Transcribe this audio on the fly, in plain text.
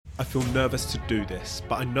I feel nervous to do this,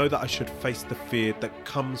 but I know that I should face the fear that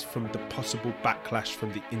comes from the possible backlash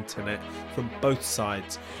from the internet from both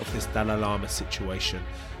sides of this Dalai Lama situation.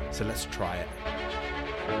 So let's try it.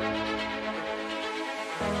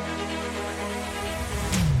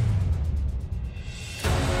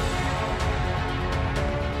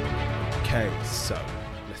 Okay, so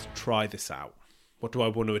let's try this out. What do I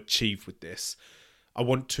want to achieve with this? I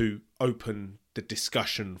want to open the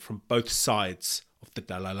discussion from both sides of the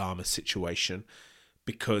Dalai Lama situation,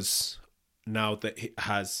 because now that it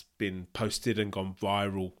has been posted and gone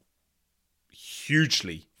viral,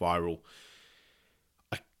 hugely viral,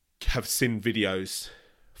 I have seen videos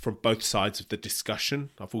from both sides of the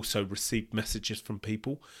discussion. I've also received messages from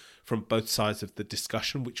people from both sides of the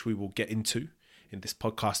discussion, which we will get into in this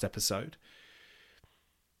podcast episode.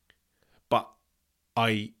 But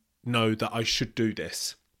I know that I should do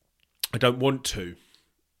this. I don't want to,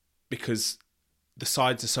 because the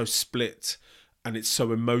sides are so split and it's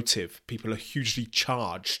so emotive. People are hugely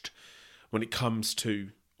charged when it comes to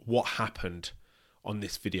what happened on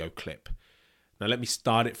this video clip. Now let me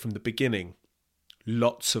start it from the beginning.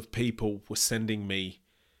 Lots of people were sending me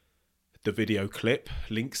the video clip,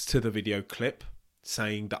 links to the video clip,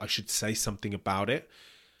 saying that I should say something about it.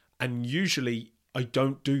 And usually I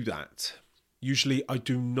don't do that. Usually I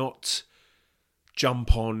do not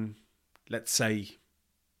jump on, let's say,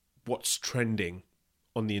 what's trending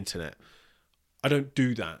on the internet. I don't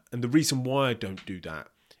do that. And the reason why I don't do that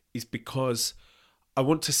is because I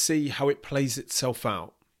want to see how it plays itself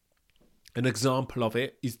out. An example of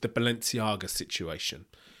it is the Balenciaga situation,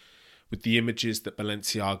 with the images that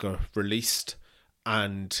Balenciaga released,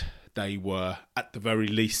 and they were at the very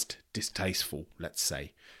least distasteful, let's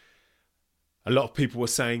say. A lot of people were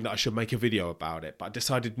saying that I should make a video about it, but I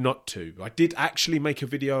decided not to. I did actually make a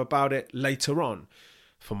video about it later on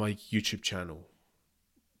for my YouTube channel,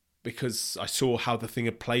 because I saw how the thing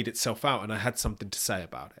had played itself out and I had something to say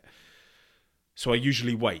about it. So I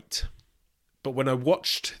usually wait. But when I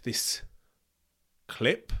watched this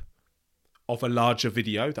clip of a larger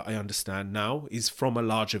video that I understand now is from a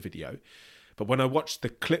larger video, but when I watched the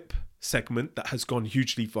clip segment that has gone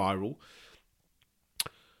hugely viral,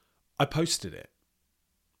 I posted it.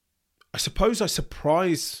 I suppose I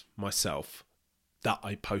surprised myself that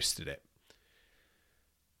I posted it.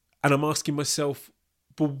 And I'm asking myself,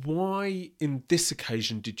 but why in this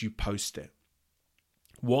occasion did you post it?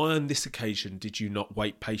 Why on this occasion did you not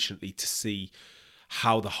wait patiently to see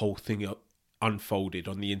how the whole thing unfolded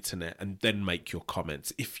on the internet and then make your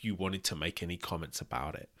comments, if you wanted to make any comments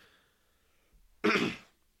about it?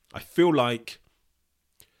 I feel like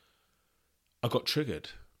I got triggered.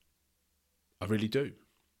 I really do.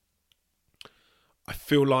 I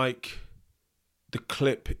feel like the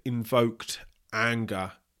clip invoked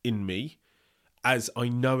anger in me, as I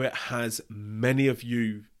know it has many of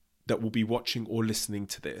you that will be watching or listening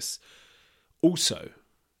to this. Also,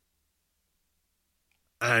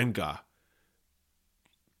 anger,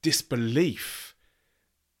 disbelief,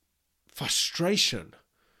 frustration,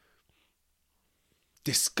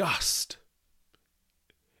 disgust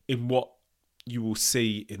in what you will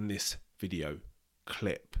see in this video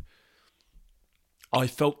clip. I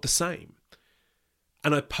felt the same,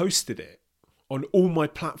 and I posted it on all my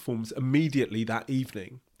platforms immediately that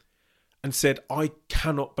evening and said, I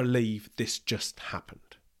cannot believe this just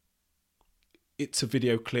happened. It's a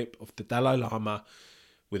video clip of the Dalai Lama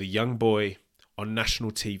with a young boy on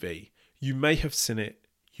national TV. You may have seen it,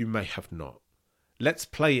 you may have not. Let's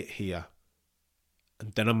play it here,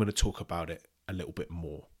 and then I'm going to talk about it a little bit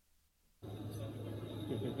more.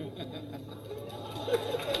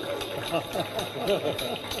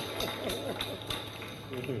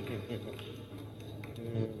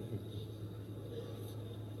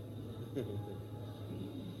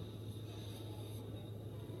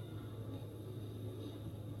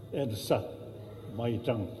 Edsa,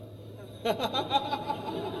 Maitang.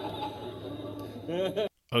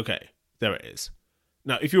 Okay, there it is.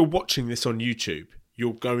 Now, if you're watching this on YouTube,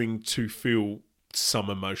 you're going to feel some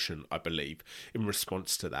emotion, I believe, in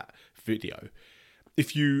response to that video.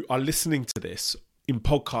 If you are listening to this in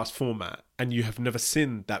podcast format and you have never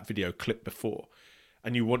seen that video clip before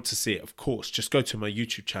and you want to see it, of course, just go to my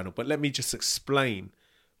YouTube channel. But let me just explain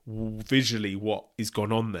visually what is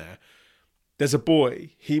gone on there. There's a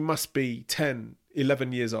boy, he must be 10,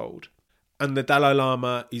 11 years old, and the Dalai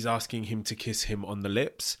Lama is asking him to kiss him on the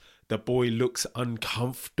lips. The boy looks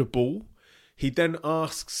uncomfortable. He then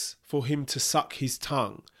asks for him to suck his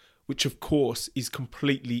tongue, which of course is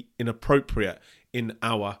completely inappropriate in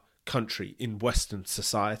our country, in Western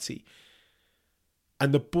society.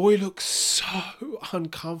 And the boy looks so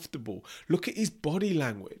uncomfortable. Look at his body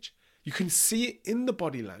language. You can see it in the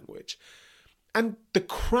body language. And the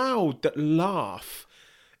crowd that laugh,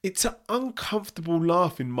 it's an uncomfortable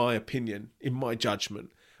laugh in my opinion, in my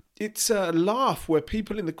judgment. It's a laugh where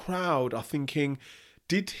people in the crowd are thinking,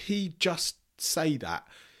 did he just say that?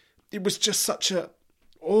 It was just it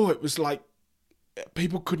was like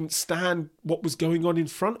people couldn't stand what was going on in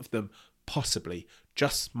front of them. Possibly.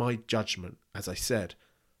 Just my judgment, as I said.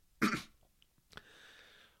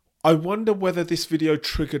 I wonder whether this video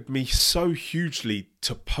triggered me so hugely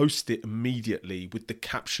to post it immediately with the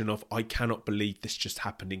caption of, I cannot believe this just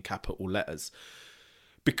happened, in capital letters.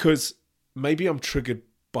 Because maybe I'm triggered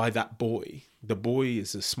by that boy. The boy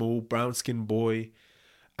is a small brown-skinned boy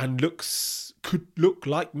and could look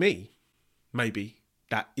like me. Maybe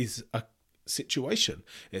that is a situation.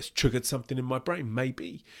 It's triggered something in my brain,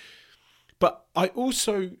 maybe. But I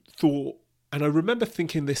also thought, and I remember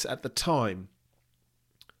thinking this at the time,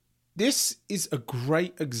 this is a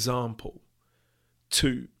great example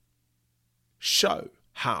to show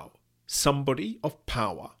how somebody of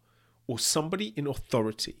power or somebody in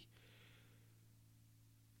authority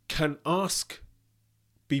can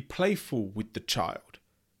be playful with the child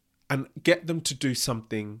and get them to do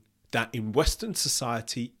something that in Western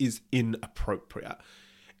society is inappropriate.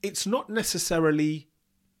 It's not necessarily,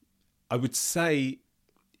 I would say,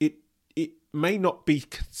 it may not be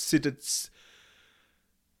considered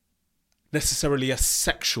necessarily a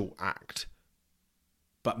sexual act,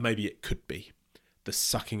 but maybe it could be. The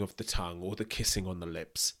sucking of the tongue or the kissing on the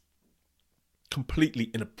lips. Completely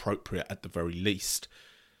inappropriate at the very least.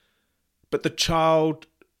 But the child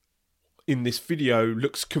in this video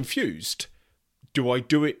looks confused. Do I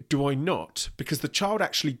do it? Do I not? Because the child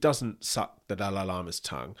actually doesn't suck the Dalai Lama's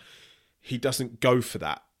tongue. He doesn't go for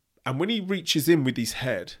that. And when he reaches in with his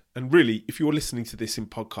head, and really, if you're listening to this in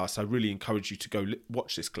podcast, I really encourage you to go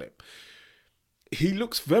watch this clip. He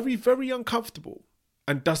looks very, very uncomfortable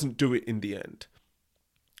and doesn't do it in the end.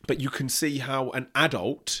 But you can see how an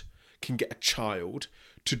adult can get a child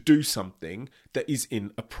to do something that is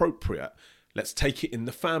inappropriate. Let's take it in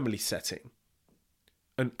the family setting.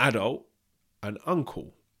 An adult, an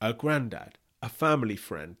uncle, a granddad, a family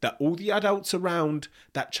friend that all the adults around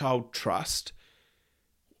that child trust,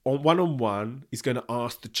 on one-on-one is going to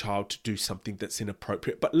ask the child to do something that's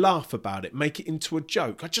inappropriate, but laugh about it, make it into a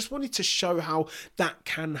joke. I just wanted to show how that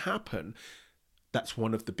can happen. That's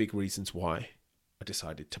one of the big reasons why I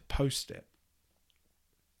decided to post it.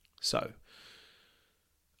 So,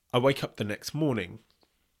 I wake up the next morning.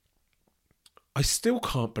 I still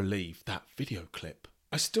can't believe that video clip.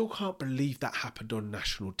 I still can't believe that happened on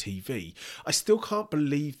national TV. I still can't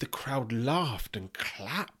believe the crowd laughed and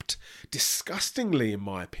clapped disgustingly, in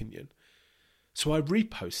my opinion. So I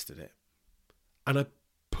reposted it and I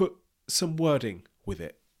put some wording with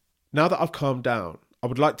it. Now that I've calmed down, I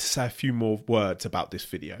would like to say a few more words about this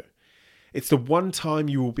video. It's the one time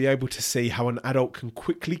you will be able to see how an adult can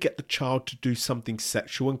quickly get the child to do something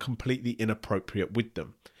sexual and completely inappropriate with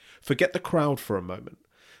them. Forget the crowd for a moment.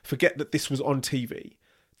 Forget that this was on TV.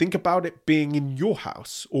 Think about it being in your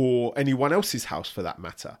house or anyone else's house for that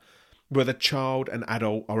matter, where the child and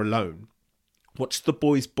adult are alone. Watch the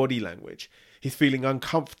boy's body language. He's feeling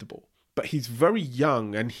uncomfortable, but he's very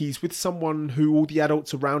young and he's with someone who all the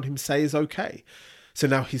adults around him say is okay. So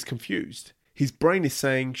now he's confused. His brain is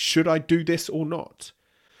saying, should I do this or not?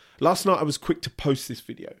 Last night I was quick to post this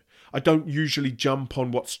video. I don't usually jump on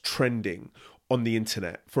what's trending on the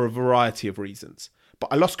internet for a variety of reasons,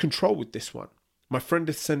 but I lost control with this one. My friend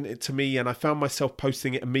had sent it to me and I found myself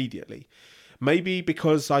posting it immediately. Maybe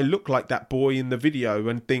because I look like that boy in the video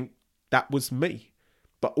and think that was me.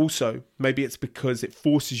 But also, maybe it's because it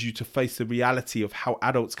forces you to face the reality of how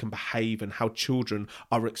adults can behave and how children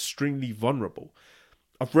are extremely vulnerable.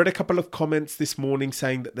 I've read a couple of comments this morning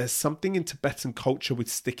saying that there's something in Tibetan culture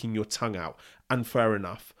with sticking your tongue out, and fair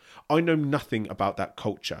enough. I know nothing about that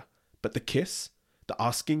culture. But the kiss, the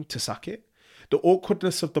asking to suck it, the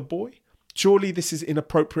awkwardness of the boy, surely this is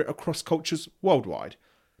inappropriate across cultures worldwide.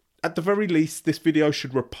 At the very least, this video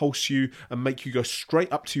should repulse you and make you go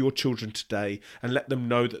straight up to your children today and let them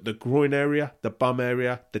know that the groin area, the bum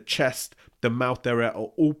area, the chest, the mouth area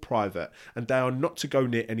are all private and they are not to go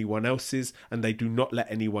near anyone else's and they do not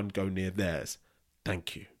let anyone go near theirs.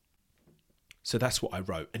 Thank you. So that's what I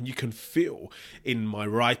wrote, and you can feel in my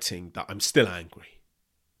writing that I'm still angry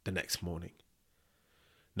the next morning.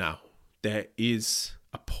 Now, there is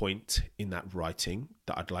a point in that writing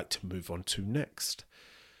that I'd like to move on to next.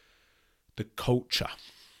 The culture.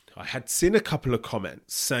 I had seen a couple of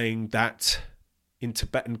comments saying that in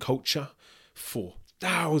Tibetan culture, for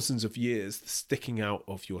thousands of years, the sticking out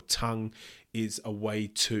of your tongue is a way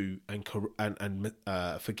to, and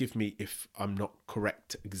forgive me if I'm not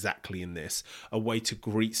correct exactly in this, a way to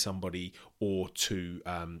greet somebody or to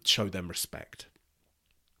show them respect.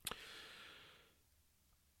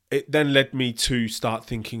 It then led me to start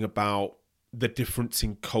thinking about the difference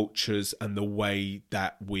in cultures and the way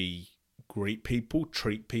that we greet people,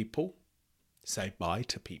 treat people, say bye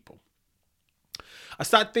to people. I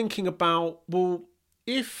started thinking about, well,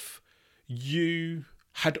 if you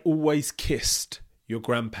had always kissed your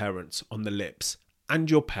grandparents on the lips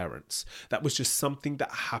and your parents, that was just something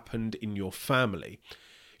that happened in your family.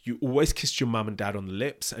 You always kissed your mum and dad on the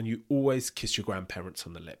lips and you always kissed your grandparents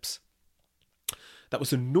on the lips. That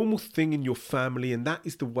was a normal thing in your family, and that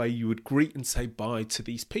is the way you would greet and say bye to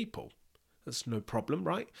these people. That's no problem,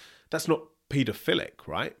 right? That's not paedophilic,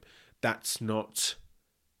 right? That's not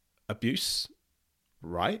abuse,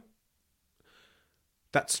 right?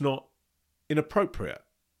 That's not inappropriate.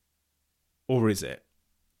 Or is it?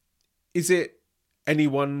 Is it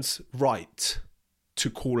anyone's right to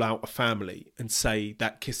call out a family and say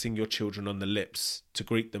that kissing your children on the lips to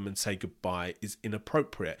greet them and say goodbye is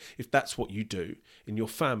inappropriate? If that's what you do in your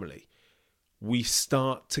family, we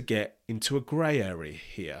start to get into a grey area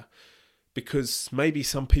here, because maybe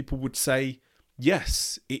some people would say,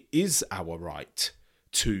 yes, it is our right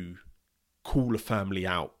to call a family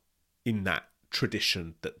out in that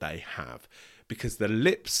tradition that they have, because the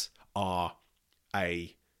lips are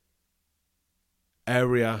a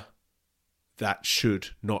area that should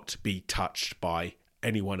not be touched by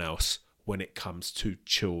anyone else when it comes to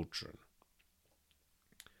children.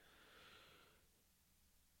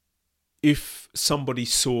 If somebody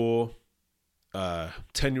saw a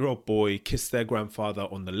 10-year-old boy kiss their grandfather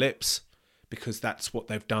on the lips, because that's what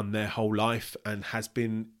they've done their whole life and has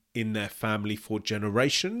been in their family for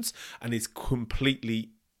generations, and is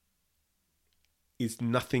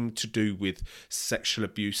nothing to do with sexual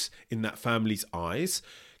abuse in that family's eyes,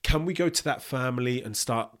 can we go to that family and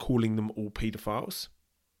start calling them all paedophiles?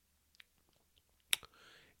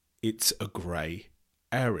 It's a grey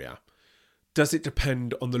area. Does it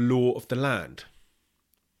depend on the law of the land?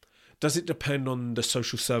 Does it depend on the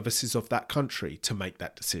social services of that country to make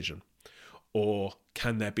that decision? Or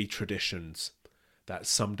can there be traditions that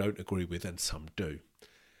some don't agree with and some do?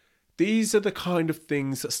 These are the kind of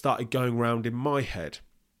things that started going around in my head.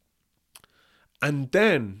 And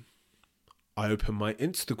then I open my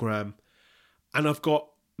Instagram and I've got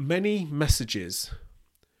many messages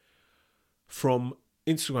from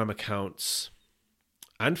Instagram accounts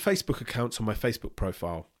and Facebook accounts on my Facebook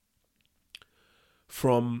profile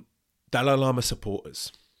from Dalai Lama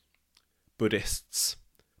supporters, Buddhists,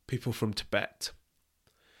 people from Tibet,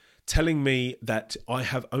 telling me that I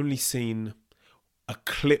have only seen a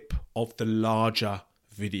clip of the larger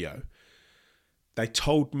video. They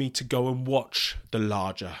told me to go and watch the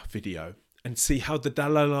larger video and see how the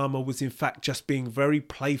Dalai Lama was in fact just being very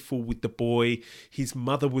playful with the boy. His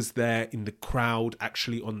mother was there in the crowd,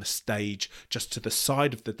 actually on the stage, just to the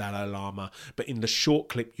side of the Dalai Lama. But in the short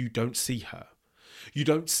clip, you don't see her. You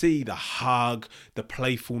don't see the hug, the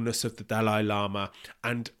playfulness of the Dalai Lama.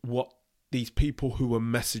 And what these people who were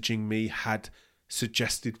messaging me had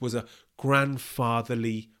suggested was a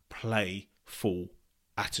grandfatherly, playful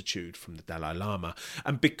attitude from the Dalai Lama.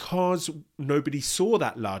 And because nobody saw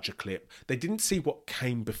that larger clip, they didn't see what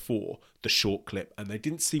came before the short clip, and they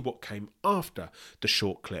didn't see what came after the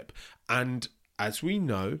short clip. And as we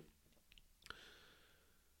know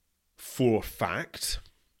for a fact,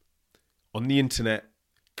 on the internet,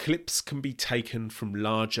 clips can be taken from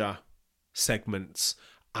larger segments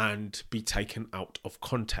and be taken out of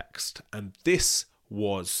context. And this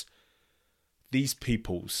was these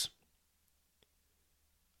people's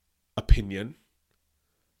opinion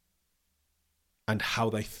and how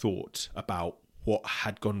they thought about what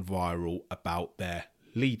had gone viral about their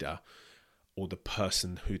leader or the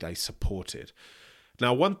person who they supported.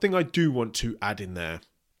 Now, one thing I do want to add in there,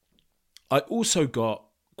 I also got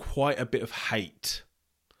quite a bit of hate,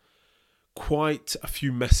 quite a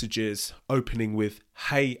few messages opening with,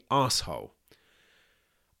 "Hey, arsehole."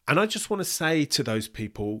 And I just want to say to those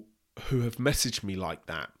people who have messaged me like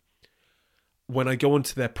that, when I go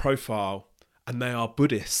onto their profile and they are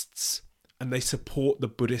Buddhists and they support the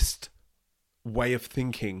Buddhist way of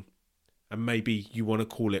thinking, and maybe you want to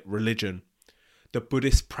call it religion, the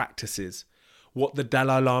Buddhist practices, what the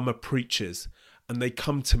Dalai Lama preaches, and they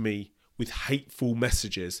come to me with hateful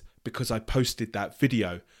messages because I posted that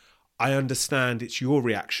video, I understand it's your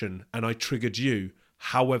reaction and I triggered you.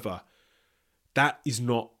 However, that is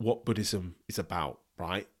not what Buddhism is about,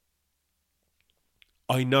 right?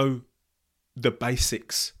 I know the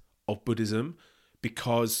basics of Buddhism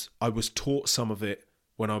because I was taught some of it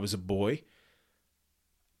when I was a boy.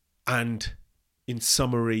 And in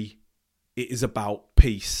summary, it is about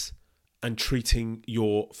peace and treating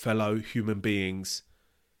your fellow human beings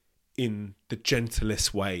in the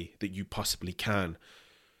gentlest way that you possibly can.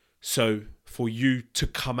 So for you to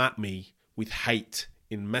come at me with hate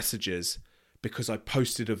in messages because I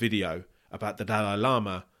posted a video about the Dalai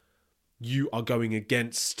Lama, you are going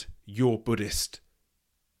against your Buddhist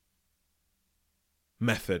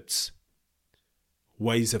methods,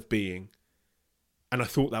 ways of being. And I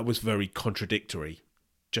thought that was very contradictory,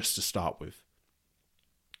 just to start with.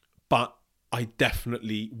 But I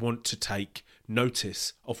definitely want to take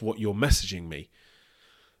notice of what you're messaging me.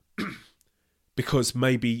 Because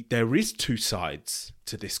maybe there is two sides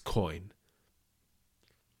to this coin.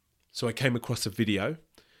 So I came across a video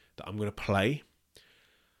that I'm going to play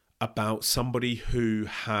about somebody who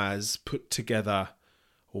has put together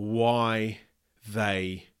why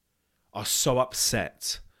they are so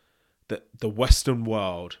upset that the Western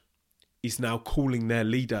world is now calling their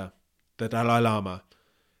leader, the Dalai Lama,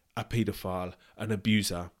 a paedophile, an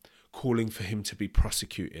abuser, calling for him to be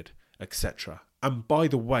prosecuted, etc. And by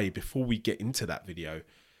the way, before we get into that video,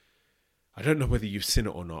 I don't know whether you've seen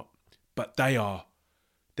it or not, but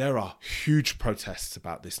there are huge protests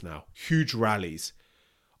about this now, huge rallies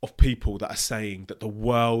of people that are saying that the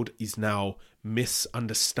world is now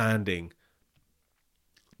misunderstanding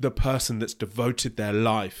the person that's devoted their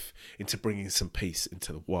life into bringing some peace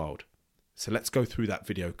into the world. So let's go through that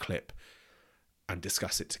video clip and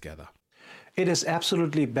discuss it together. It is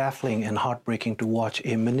absolutely baffling and heartbreaking to watch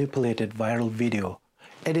a manipulated viral video,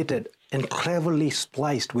 edited and cleverly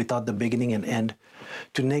spliced without the beginning and end,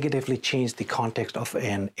 to negatively change the context of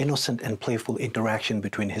an innocent and playful interaction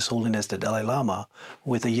between His Holiness the Dalai Lama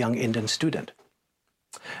with a young Indian student.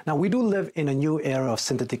 Now, we do live in a new era of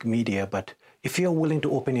synthetic media, but if you're willing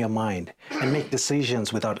to open your mind and make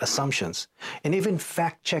decisions without assumptions, and even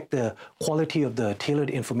fact-check the quality of the tailored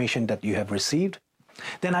information that you have received,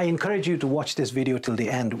 then I encourage you to watch this video till the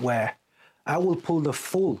end, where I will pull the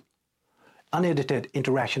full, unedited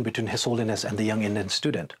interaction between His Holiness and the young Indian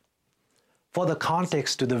student. For the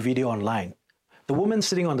context to the video online, the woman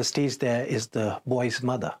sitting on the stage there is the boy's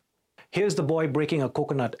mother. Here's the boy breaking a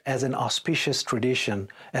coconut as an auspicious tradition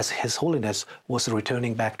as His Holiness was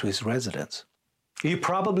returning back to his residence. You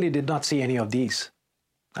probably did not see any of these.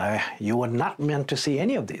 You were not meant to see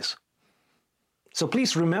any of these. So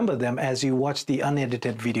please remember them as you watch the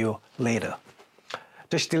unedited video later.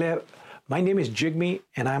 Tashtile, my name is Jigme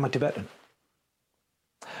and I'm a Tibetan.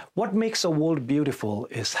 What makes a world beautiful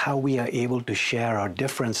is how we are able to share our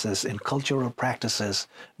differences in cultural practices,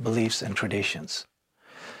 beliefs, and traditions.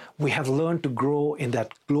 We have learned to grow in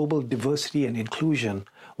that global diversity and inclusion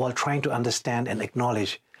while trying to understand and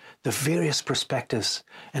acknowledge the various perspectives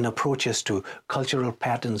and approaches to cultural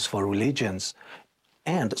patterns for religions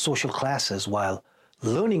and social classes, while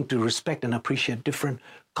learning to respect and appreciate different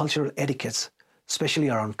cultural etiquettes, especially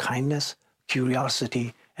around kindness,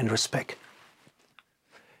 curiosity, and respect.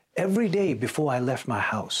 Every day before I left my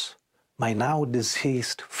house, my now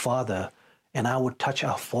deceased father and I would touch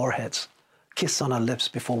our foreheads, kiss on our lips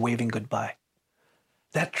before waving goodbye.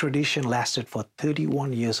 That tradition lasted for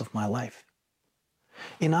 31 years of my life.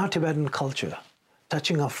 In our Tibetan culture,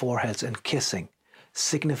 touching our foreheads and kissing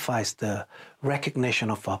signifies the recognition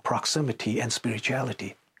of our proximity and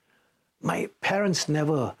spirituality. My parents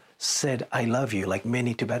never said, "I love you," like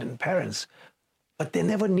many Tibetan parents, but they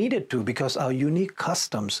never needed to, because our unique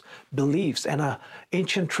customs, beliefs, and our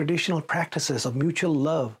ancient traditional practices of mutual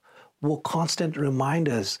love were constant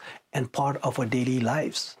reminders and part of our daily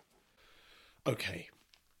lives. Okay.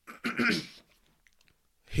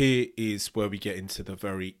 Here is where we get into the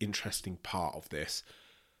very interesting part of this.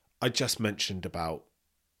 I just mentioned about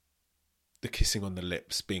the kissing on the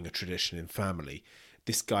lips being a tradition in family.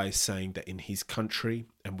 This guy is saying that in his country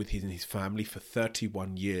and within his family for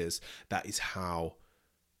 31 years, that is how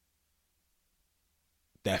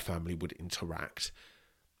their family would interact.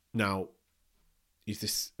 Now, is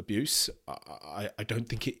this abuse? I don't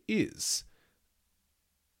think it is.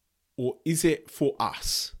 Or is it for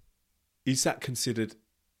us? Is that considered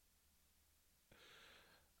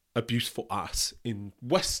abuse for us in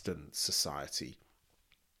Western society?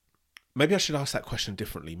 Maybe I should ask that question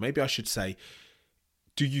differently. Maybe I should say,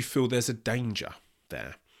 do you feel there's a danger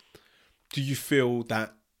there? Do you feel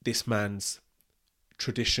that this man's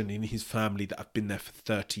tradition in his family that have been there for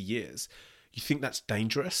 30 years, you think that's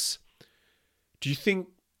dangerous? Do you think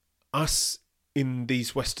us in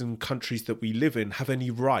these Western countries that we live in have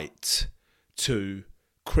any right to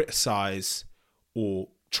criticise or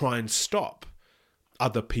try and stop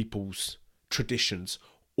other people's traditions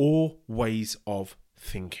or ways of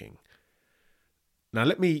thinking. Now,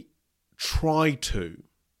 let me try to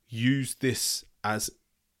use this as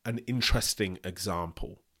an interesting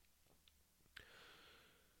example.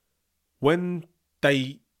 When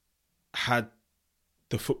they had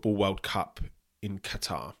the Football World Cup in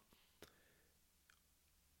Qatar,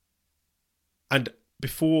 and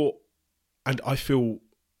I feel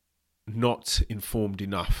not informed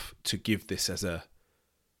enough to give this as a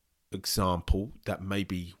example that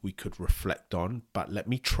maybe we could reflect on, but let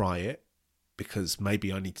me try it because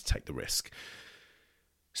maybe I need to take the risk.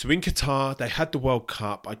 So in Qatar, they had the World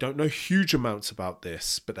Cup. I don't know huge amounts about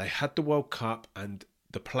this, but they had the World Cup and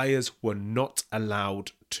the players were not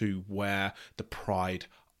allowed to wear the pride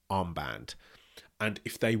armband. And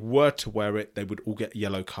if they were to wear it, they would all get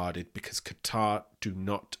yellow carded because Qatar do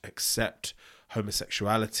not accept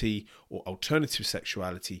homosexuality or alternative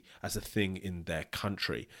sexuality as a thing in their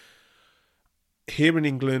country. Here in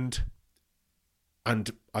England,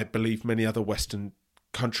 and I believe many other Western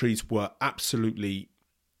countries, were absolutely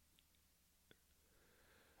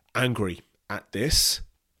angry at this.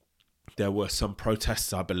 There were some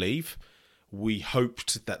protests, I believe. We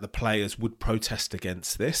hoped that the players would protest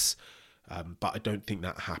against this, but I don't think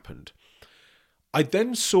that happened. I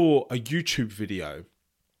then saw a YouTube video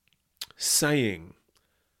saying,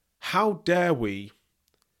 how dare we?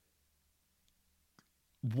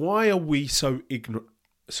 Why are we so ignorant?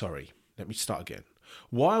 Sorry, let me start again.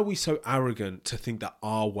 Why are we so arrogant to think that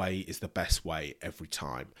our way is the best way every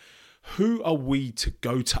time? Who are we to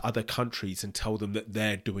go to other countries and tell them that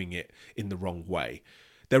they're doing it in the wrong way?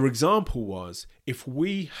 Their example was, if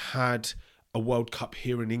we had a World Cup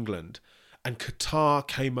here in England and Qatar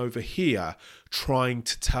came over here trying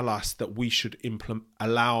to tell us that we should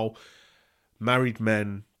allow married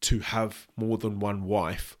men to have more than one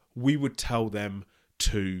wife, we would tell them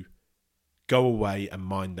to go away and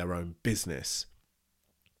mind their own business.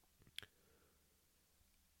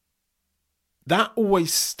 That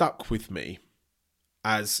always stuck with me,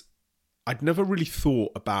 as I'd never really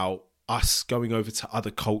thought about us going over to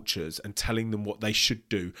other cultures and telling them what they should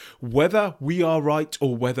do, whether we are right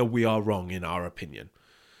or whether we are wrong in our opinion.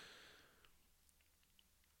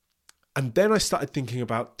 And then I started thinking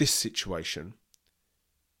about this situation.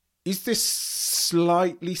 Is this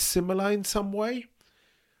slightly similar in some way?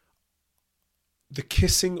 The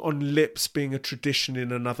kissing on lips being a tradition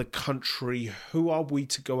in another country, who are we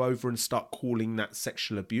to go over and start calling that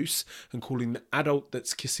sexual abuse and calling the adult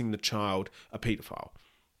that's kissing the child a paedophile?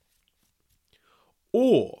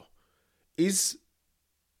 Or is,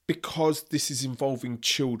 because this is involving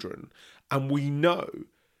children and we know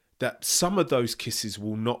that some of those kisses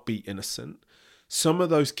will not be innocent, some of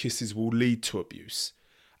those kisses will lead to abuse,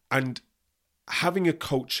 and having a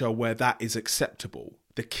culture where that is acceptable,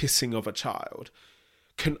 the kissing of a child,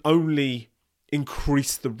 can only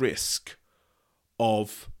increase the risk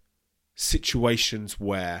of situations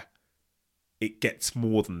where it gets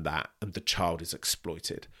more than that and the child is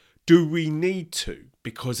exploited. Do we need to,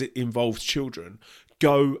 because it involves children,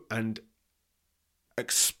 go and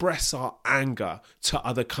express our anger to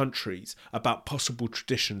other countries about possible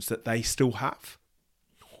traditions that they still have?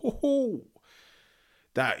 Oh,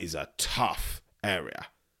 that is a tough area.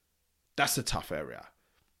 That's a tough area.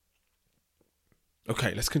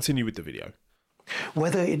 Okay, let's continue with the video.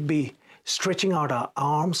 Whether it be stretching out our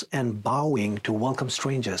arms and bowing to welcome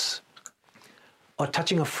strangers, or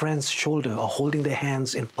touching a friend's shoulder or holding their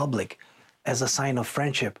hands in public as a sign of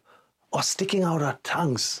friendship, or sticking out our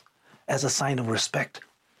tongues as a sign of respect.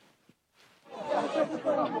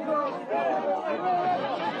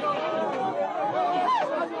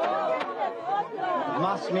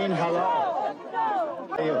 Must mean hello.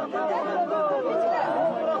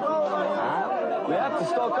 We have to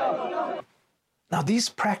stock up. Now, these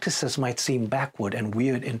practices might seem backward and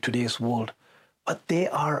weird in today's world, but they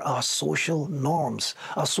are our social norms,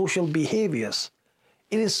 our social behaviors.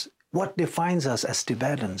 It is what defines us as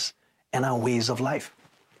Tibetans and our ways of life.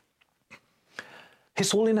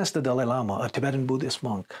 His Holiness the Dalai Lama, a Tibetan Buddhist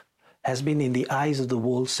monk, has been in the eyes of the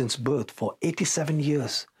world since birth for 87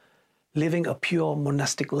 years, living a pure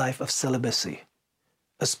monastic life of celibacy,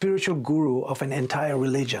 a spiritual guru of an entire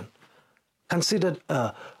religion, considered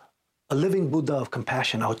a living Buddha of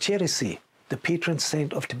compassion, our Cherisi, the patron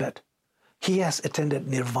saint of Tibet. He has attended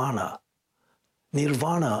nirvana.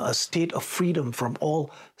 Nirvana, a state of freedom from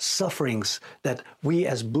all sufferings that we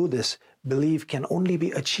as Buddhists believe can only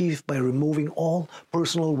be achieved by removing all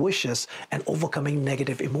personal wishes and overcoming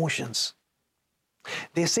negative emotions.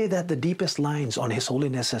 They say that the deepest lines on His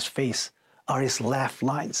Holiness's face are his laugh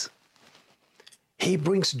lines. He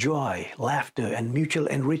brings joy, laughter, and mutual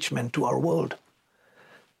enrichment to our world,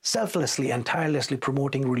 selflessly and tirelessly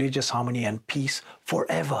promoting religious harmony and peace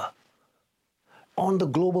forever. On the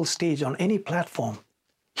global stage, on any platform,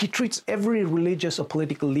 he treats every religious or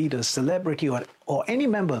political leader, celebrity, or any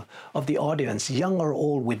member of the audience, young or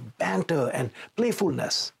old, with banter and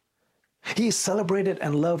playfulness. He is celebrated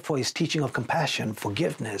and loved for his teaching of compassion,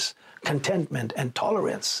 forgiveness, contentment, and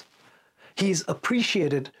tolerance. He is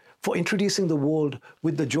appreciated for introducing the world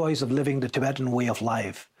with the joys of living the Tibetan way of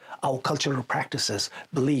life, our cultural practices,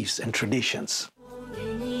 beliefs, and traditions.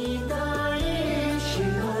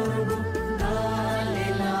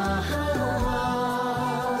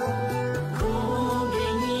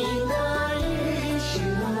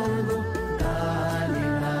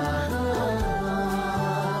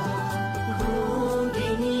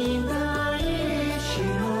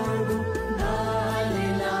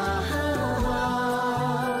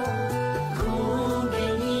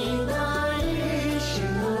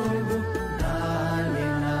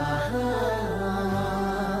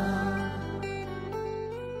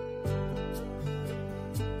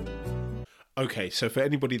 Okay, so for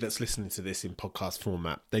anybody that's listening to this in podcast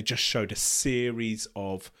format, they just showed a series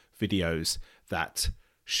of videos that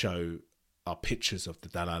show our pictures of the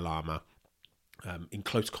Dalai Lama in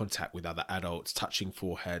close contact with other adults, touching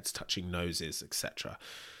foreheads, touching noses, etc.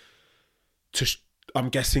 I'm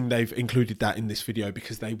guessing they've included that in this video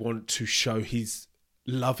because they want to show his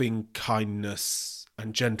loving kindness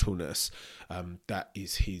and gentleness. That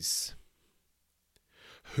is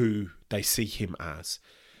who they see him as.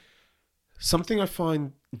 Something I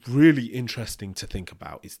find really interesting to think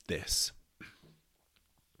about is this.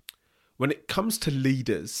 When it comes to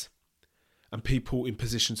leaders and people in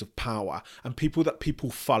positions of power and people that people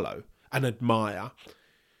follow and admire,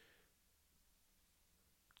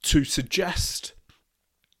 to suggest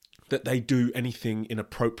that they do anything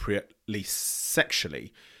inappropriately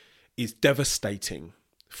sexually is devastating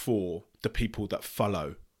for the people that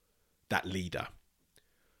follow that leader.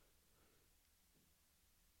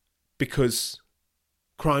 Because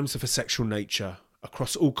crimes of a sexual nature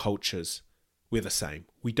across all cultures, we're the same.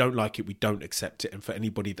 We don't like it, we don't accept it. And for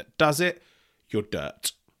anybody that does it, you're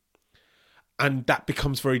dirt. And that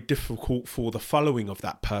becomes very difficult for the following of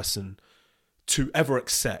that person to ever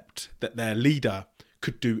accept that their leader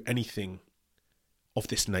could do anything of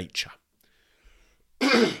this nature.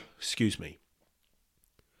 Excuse me.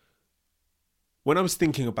 When I was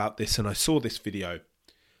thinking about this and I saw this video,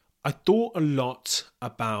 I thought a lot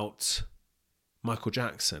about Michael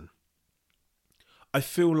Jackson. I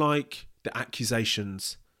feel like the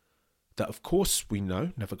accusations that, of course, we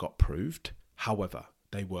know never got proved. However,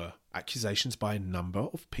 they were accusations by a number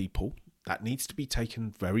of people that needs to be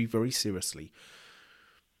taken very, very seriously.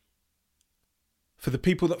 For the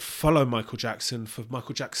people that follow Michael Jackson, for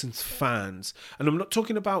Michael Jackson's fans, and I'm not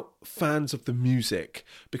talking about fans of the music,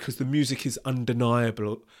 because the music is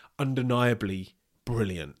undeniably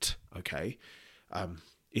brilliant, okay?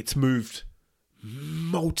 It's moved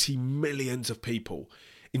multi-millions of people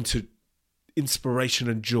into inspiration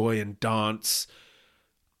and joy and dance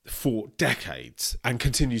for decades and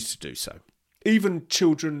continues to do so. Even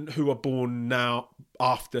children who are born now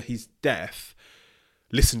after his death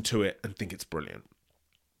listen to it and think it's brilliant.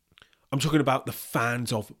 I'm talking about the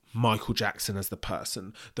fans of Michael Jackson as the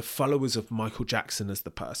person, the followers of Michael Jackson as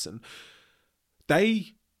the person.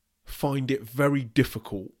 They find it very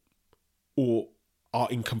difficult or are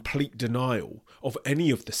in complete denial of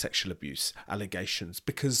any of the sexual abuse allegations,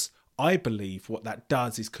 because I believe what that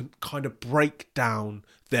does is kind of break down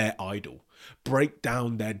their idol, break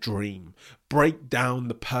down their dream, break down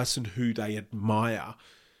the person who they admire,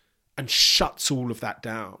 and shuts all of that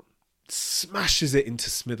down, smashes it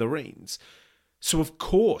into smithereens. So of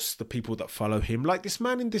course the people that follow him, like this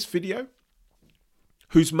man in this video,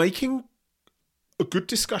 who's making a good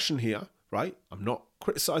discussion here, right? I'm not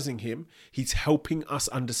criticizing him. He's helping us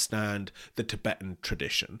understand the Tibetan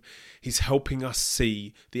tradition. He's helping us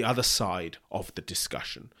see the other side of the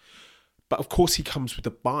discussion. But of course he comes with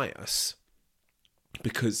a bias,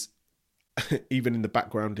 because even in the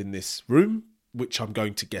background in this room, which I'm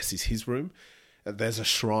going to guess is his room, there's a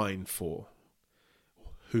shrine for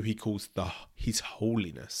who he calls His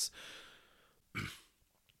Holiness.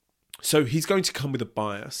 So he's going to come with a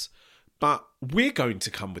bias, but we're going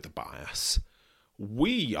to come with a bias.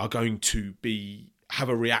 We are going to have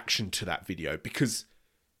a reaction to that video, because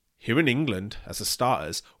here in England, as a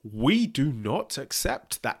starters, we do not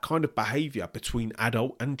accept that kind of behaviour between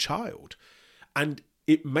adult and child. And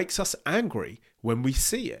it makes us angry when we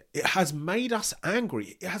see it. It has made us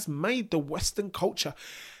angry. It has made the Western culture,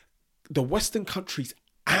 the Western countries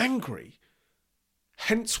angry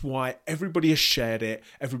Hence why everybody has shared it,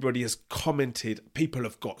 everybody has commented, people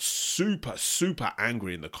have got super, super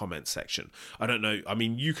angry in the comment section. I don't know, I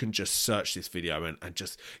mean, you can just search this video and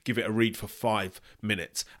just give it a read for 5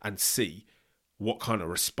 minutes and see what kind of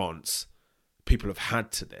response people have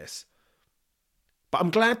had to this. But I'm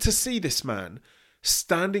glad to see this man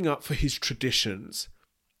standing up for his traditions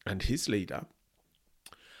and his leader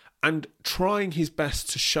and trying his best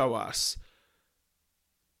to show us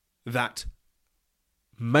that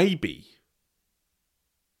maybe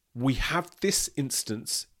we have this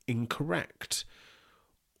instance incorrect.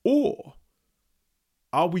 Or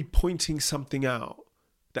are we pointing something out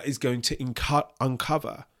that is going to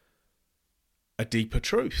uncover a deeper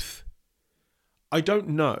truth? I don't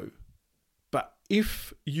know. But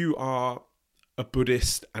if you are a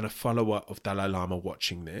Buddhist and a follower of Dalai Lama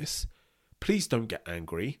watching this, please don't get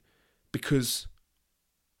angry, because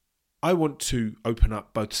I want to open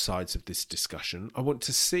up both sides of this discussion. I want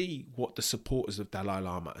to see what the supporters of Dalai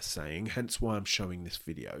Lama are saying, hence why I'm showing this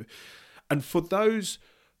video. And for those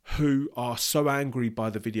who are so angry by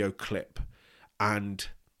the video clip and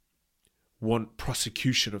want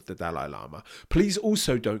prosecution of the Dalai Lama, please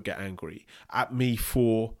also don't get angry at me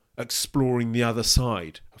for exploring the other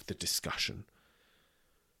side of the discussion.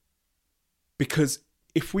 Because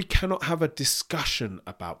if we cannot have a discussion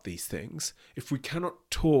about these things, if we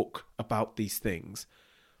cannot talk about these things,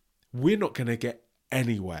 we're not going to get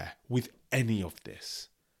anywhere with any of this.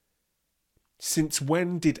 Since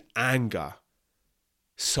when did anger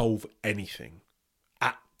solve anything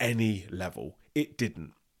at any level? It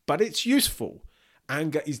didn't. But it's useful.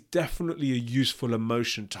 Anger is definitely a useful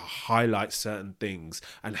emotion to highlight certain things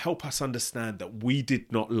and help us understand that we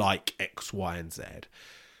did not like X, Y, and Z.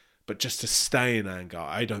 But just to stay in anger,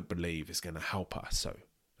 I don't believe is going to help us. So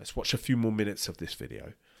let's watch a few more minutes of this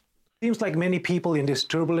video. Seems like many people in these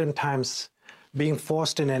turbulent times, being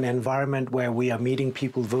forced in an environment where we are meeting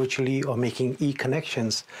people virtually or making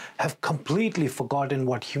e-connections, have completely forgotten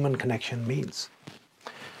what human connection means.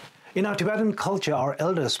 In our Tibetan culture, our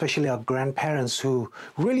elders, especially our grandparents who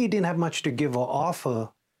really didn't have much to give or offer,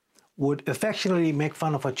 would affectionately make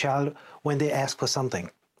fun of a child when they ask for something.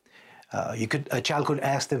 A child could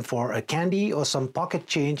ask them for a candy or some pocket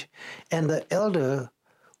change, and the elder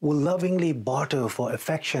will lovingly barter for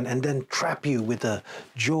affection and then trap you with a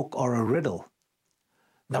joke or a riddle.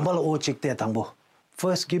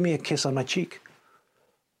 First, give me a kiss on my cheek.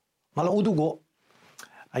 I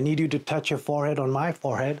need you to touch your forehead on my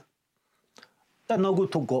forehead.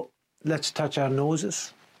 Let's touch our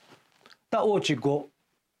noses.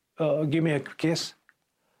 Give me a kiss.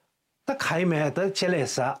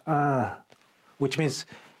 Which means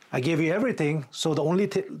I gave you everything, so the only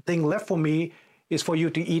thing left for me is for you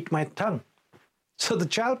to eat my tongue. So the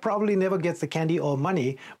child probably never gets the candy or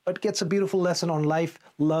money, but gets a beautiful lesson on life,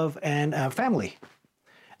 love, and family.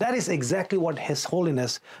 That is exactly what His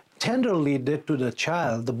Holiness tenderly did to the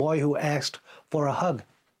child, the boy who asked for a hug.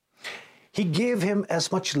 He gave him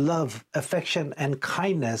as much love, affection, and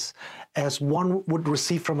kindness as one would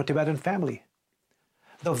receive from a Tibetan family.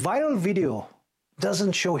 The viral video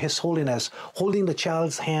doesn't show His Holiness holding the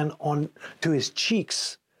child's hand on to his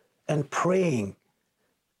cheeks and praying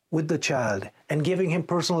with the child and giving him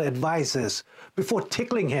personal advices before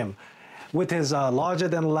tickling him with his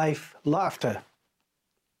larger-than-life laughter.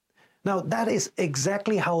 Now, that is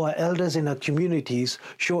exactly how our elders in our communities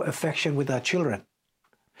show affection with our children.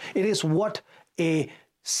 It is what a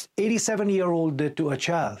 87-year-old did to a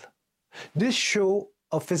child. This show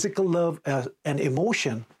of physical love and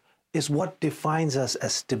emotion is what defines us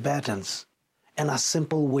as Tibetans and our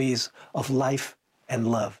simple ways of life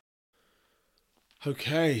and love.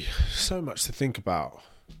 Okay, so much to think about.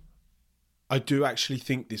 I do actually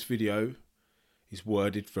think this video is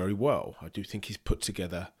worded very well. I do think he's put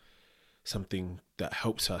together something that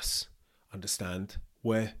helps us understand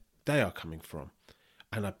where they are coming from.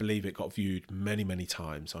 And I believe it got viewed many, many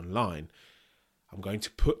times online. I'm going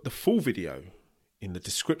to put the full video in the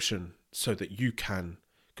description so that you can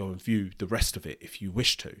go and view the rest of it if you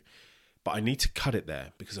wish to. But I need to cut it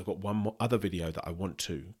there because I've got one more other video that I want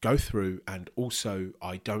to go through, and also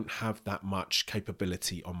I don't have that much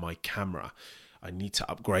capability on my camera. I need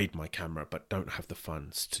to upgrade my camera but don't have the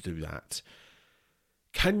funds to do that.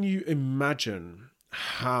 Can you imagine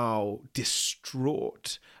how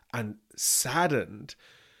distraught and saddened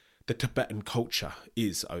the Tibetan culture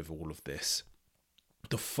is over all of this?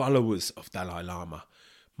 The followers of Dalai Lama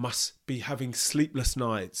must be having sleepless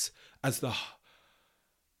nights as a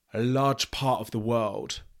large part of the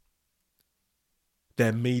world,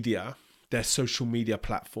 their media, their social media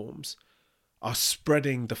platforms, are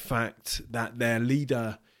spreading the fact that their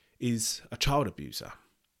leader is a child abuser.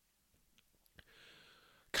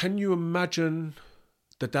 Can you imagine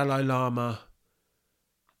the Dalai Lama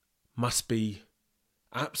must be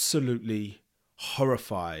absolutely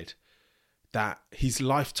horrified that his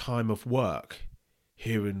lifetime of work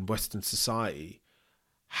here in Western society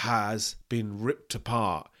has been ripped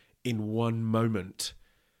apart in one moment?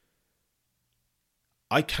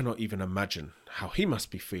 I cannot even imagine how he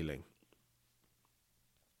must be feeling.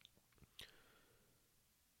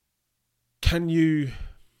 Can you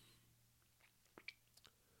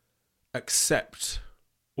accept,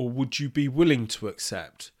 or would you be willing to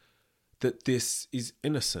accept, that this is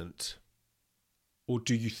innocent? Or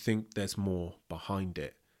do you think there's more behind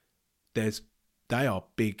it? They are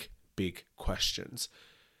big, big questions.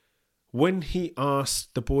 When he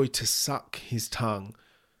asked the boy to suck his tongue,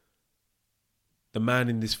 the man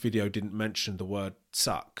in this video didn't mention the word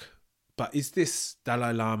suck. But is this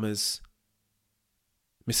Dalai Lama's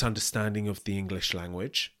misunderstanding of the English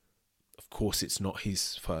language? Of course, it's not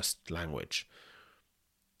his first language.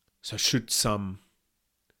 So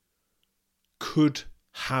could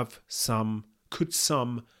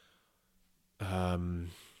some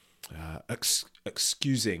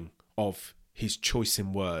excusing of his choice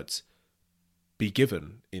in words be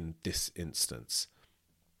given in this instance?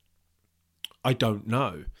 I don't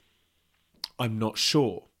know. I'm not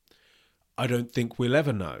sure. I don't think we'll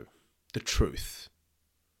ever know the truth.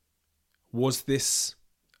 Was this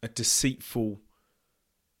a deceitful?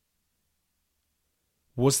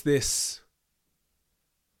 I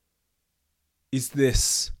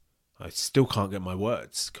still can't get my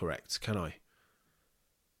words correct, can I?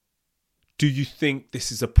 Do you think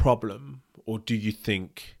this is a problem, or do you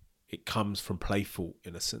think it comes from playful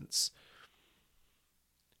innocence?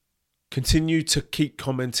 Continue to keep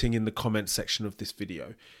commenting in the comment section of this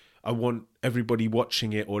video. I want everybody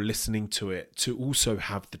watching it or listening to it to also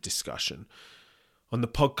have the discussion. On the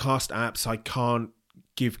podcast apps, I can't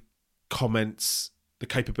give comments the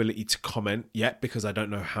capability to comment yet because I don't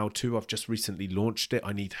know how to. I've just recently launched it.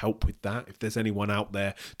 I need help with that. If there's anyone out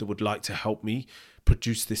there that would like to help me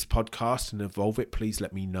produce this podcast and evolve it, please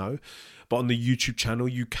let me know. But on the YouTube channel,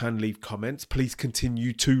 you can leave comments. Please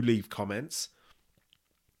continue to leave comments,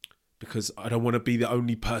 because I don't want to be the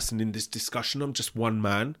only person in this discussion. I'm just one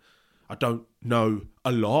man. I don't know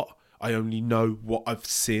a lot. I only know what I've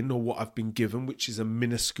seen or what I've been given, which is a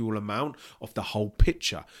minuscule amount of the whole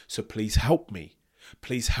picture. So please help me.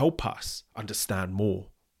 Please help us understand more.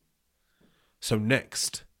 So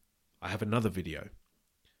next, I have another video.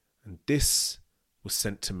 And this was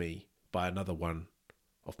sent to me by another one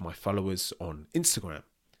of my followers on Instagram.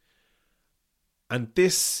 And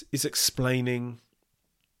this is explaining,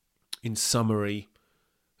 in summary,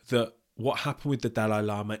 that what happened with the Dalai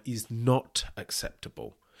Lama is not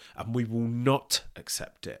acceptable, and we will not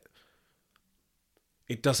accept it.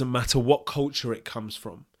 It doesn't matter what culture it comes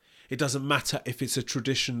from. It doesn't matter if it's a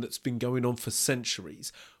tradition that's been going on for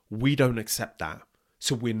centuries. We don't accept that,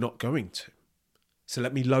 so we're not going to. So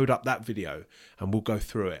let me load up that video and we'll go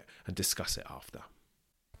through it and discuss it after.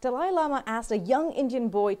 Dalai Lama asked a young Indian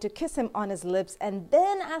boy to kiss him on his lips and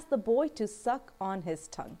then asked the boy to suck on his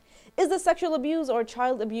tongue. Is this sexual abuse or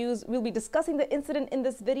child abuse? We'll be discussing the incident in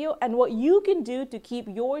this video and what you can do to keep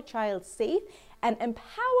your child safe and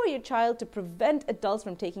empower your child to prevent adults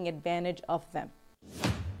from taking advantage of them.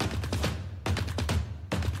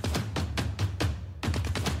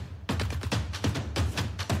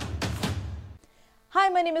 Hi,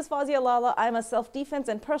 my name is Fazia Lala. I'm a self-defense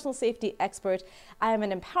and personal safety expert. I am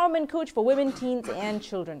an empowerment coach for women, teens, and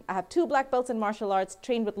children. I have 2 black belts in martial arts,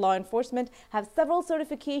 trained with law enforcement, have several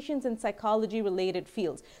certifications in psychology-related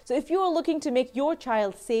fields. So if you are looking to make your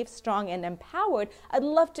child safe, strong, and empowered, I'd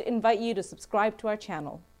love to invite you to subscribe to our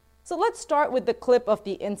channel. So let's start with the clip of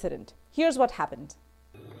the incident. Here's what happened.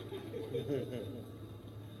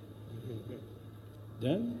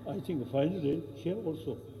 Then I think finally here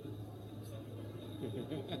also.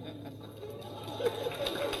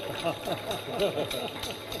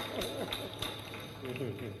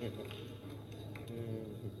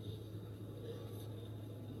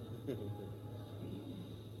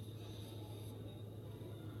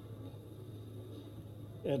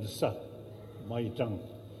 And suck my tongue.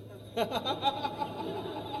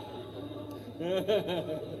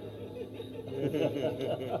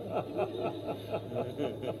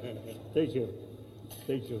 Thank you.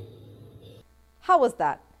 Thank you. How was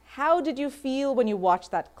that? How did you feel when you watched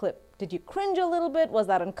that clip? Did you cringe a little bit? Was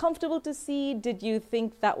that uncomfortable to see? Did you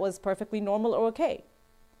think that was perfectly normal or okay?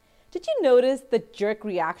 Did you notice the jerk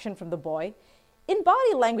reaction from the boy? In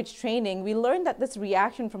body language training, we learned that this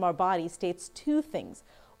reaction from our body states 2 things.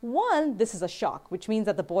 One, this is a shock, which means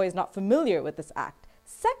that the boy is not familiar with this act.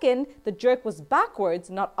 Second, the jerk was backwards,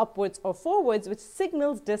 not upwards or forwards, which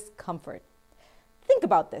signals discomfort. Think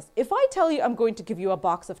about this. If I tell you I'm going to give you a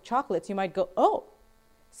box of chocolates, you might go, oh,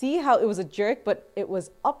 see how it was a jerk, but it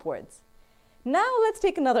was upwards. Now let's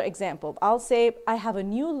take another example. I'll say, I have a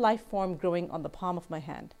new life form growing on the palm of my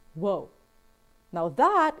hand. Whoa. Now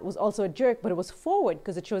that was also a jerk, but it was forward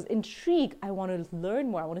because it shows intrigue. I want to learn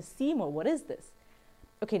more. I want to see more. What is this?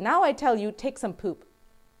 Okay, now I tell you, take some poop.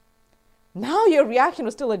 Now your reaction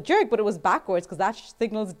was still a jerk, but it was backwards because that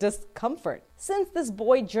signals discomfort. Since this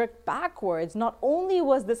boy jerked backwards, not only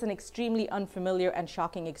was this an extremely unfamiliar and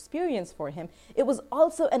shocking experience for him, it was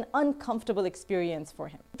also an uncomfortable experience for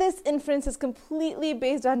him. This inference is completely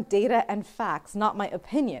based on data and facts, not my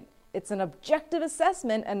opinion. It's an objective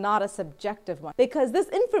assessment and not a subjective one, because this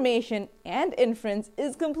information and inference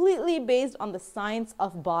is completely based on the science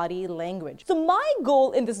of body language. So my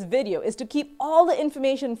goal in this video is to keep all the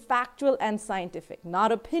information factual and scientific,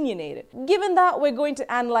 not opinionated. Given that, we're going to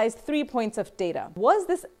analyze 3 points of data. Was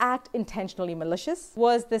this act intentionally malicious?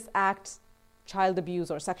 Was this act child abuse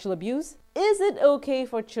or sexual abuse? Is it okay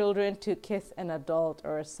for children to kiss an adult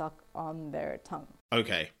or suck on their tongue?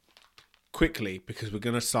 Okay. Quickly, because we're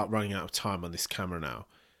going to start running out of time on this camera now.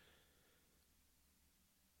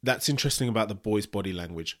 That's interesting about the boy's body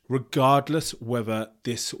language. Regardless whether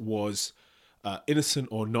this was innocent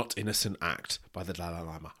or not innocent act by the Dalai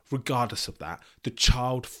Lama, regardless of that, the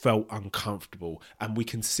child felt uncomfortable, and we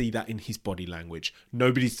can see that in his body language.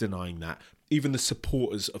 Nobody's denying that. Even the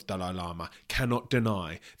supporters of Dalai Lama cannot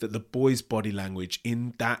deny that the boy's body language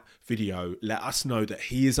in that video let us know that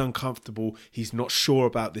he is uncomfortable, he's not sure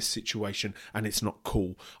about this situation, and it's not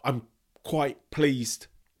cool. I'm quite pleased,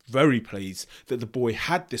 very pleased, that the boy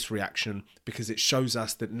had this reaction, because it shows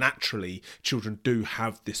us that naturally children do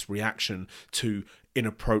have this reaction to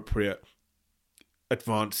inappropriate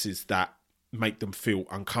advances that make them feel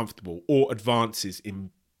uncomfortable, or advances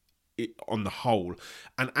in on the whole.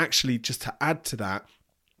 And actually, just to add to that,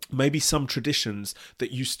 maybe some traditions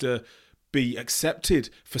that used to be accepted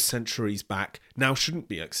for centuries back now shouldn't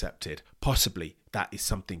be accepted. Possibly that is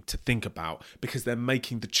something to think about, because they're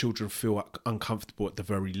making the children feel uncomfortable at the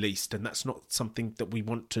very least, and that's not something that we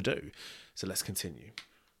want to do. So let's continue.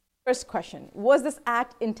 First question, was this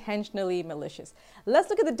act intentionally malicious? Let's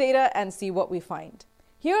look at the data and see what we find.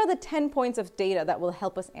 Here are the 10 points of data that will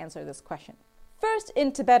help us answer this question. First,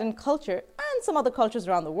 in Tibetan culture and some other cultures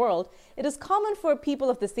around the world, it is common for people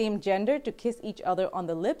of the same gender to kiss each other on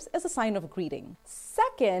the lips as a sign of greeting.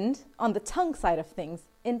 Second, on the tongue side of things,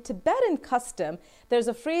 in Tibetan custom, there's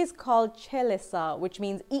a phrase called chelesa, which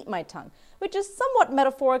means eat my tongue, which is somewhat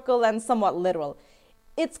metaphorical and somewhat literal.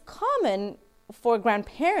 It's common for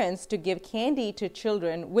grandparents to give candy to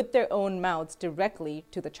children with their own mouths directly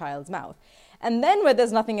to the child's mouth. And then when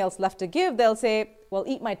there's nothing else left to give, they'll say, well,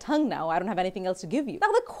 eat my tongue now. I don't have anything else to give you.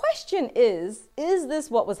 Now, the question is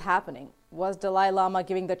this what was happening? Was Dalai Lama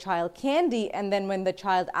giving the child candy, and then when the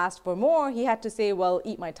child asked for more, he had to say, well,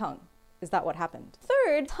 eat my tongue? Is that what happened?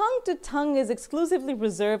 Third, tongue to tongue is exclusively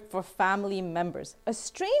reserved for family members. A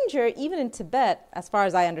stranger, even in Tibet, as far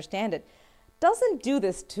as I understand it, doesn't do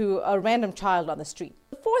this to a random child on the street.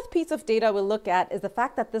 The fourth piece of data we'll look at is the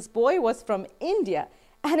fact that this boy was from India.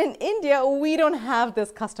 And in India, we don't have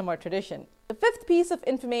this custom or tradition. The fifth piece of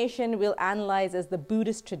information we'll analyze is the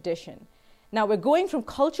Buddhist tradition. Now, we're going from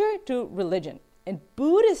culture to religion. In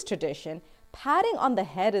Buddhist tradition, patting on the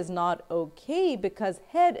head is not okay because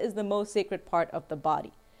head is the most sacred part of the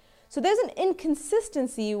body. So there's an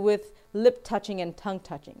inconsistency with lip touching and tongue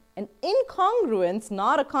touching. An incongruence,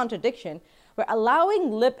 not a contradiction, where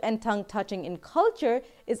allowing lip and tongue touching in culture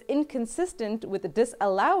is inconsistent with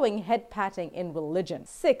disallowing head patting in religion.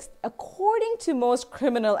 Sixth, according to most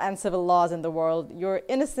criminal and civil laws in the world, you're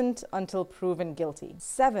innocent until proven guilty.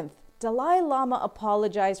 Seventh, Dalai Lama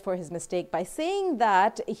apologized for his mistake by saying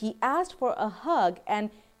that he asked for a hug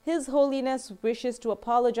and His Holiness wishes to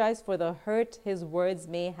apologize for the hurt his words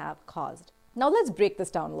may have caused. Now let's break this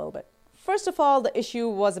down a little bit. First of all, the issue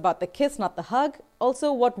was about the kiss, not the hug.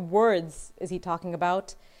 Also, what words is he talking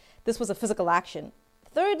about? This was a physical action.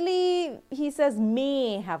 Thirdly, he says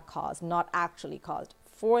may have caused, not actually caused.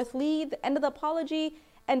 Fourthly, the end of the apology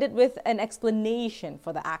ended with an explanation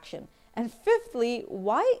for the action. And fifthly,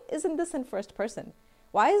 why isn't this in first person?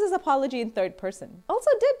 Why is this apology in third person? Also,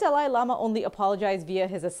 did Dalai Lama only apologize via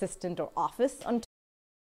his assistant or office?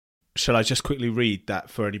 Shall I just quickly read that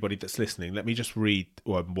for anybody that's listening? Let me just read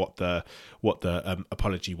what the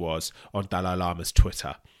apology was on Dalai Lama's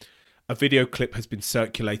Twitter. A video clip has been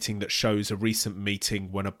circulating that shows a recent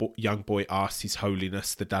meeting when a young boy asked His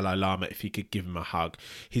Holiness the Dalai Lama if he could give him a hug.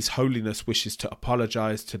 His Holiness wishes to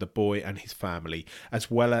apologise to the boy and his family,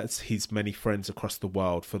 as well as his many friends across the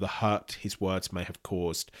world, for the hurt his words may have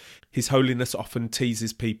caused. His Holiness often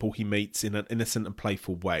teases people he meets in an innocent and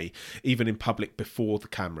playful way, even in public before the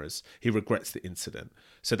cameras. He regrets the incident.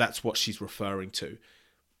 So that's what she's referring to.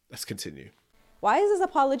 Let's continue. Why is this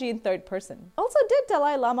apology in third person? Also, did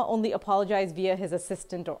Dalai Lama only apologize via his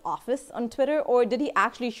assistant or office on Twitter, or did he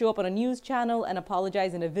actually show up on a news channel and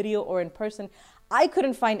apologize in a video or in person? I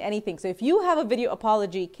couldn't find anything. So if you have a video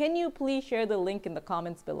apology, can you please share the link in the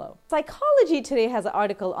comments below? Psychology Today has an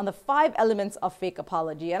article on the 5 elements of fake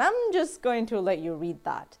apology, and I'm just going to let you read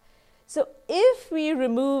that. So if we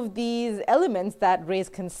remove these elements that raise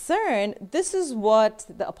concern, this is what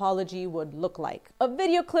the apology would look like. A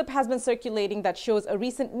video clip has been circulating that shows a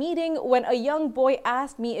recent meeting when a young boy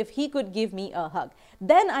asked me if he could give me a hug.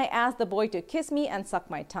 Then I asked the boy to kiss me and suck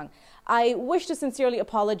my tongue. I wish to sincerely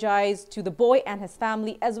apologize to the boy and his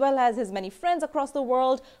family, as well as his many friends across the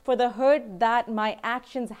world, for the hurt that my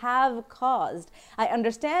actions have caused. I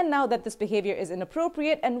understand now that this behavior is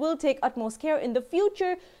inappropriate and will take utmost care in the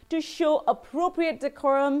future to show appropriate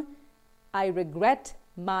decorum. I regret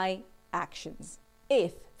my actions.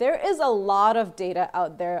 Eighth, there is a lot of data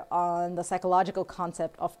out there on the psychological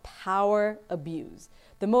concept of power abuse.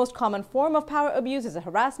 The most common form of power abuse is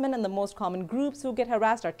harassment, and the most common groups who get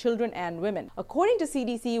harassed are children and women. According to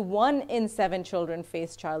CDC, 1 in 7 children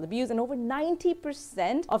face child abuse, and over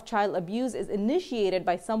 90% of child abuse is initiated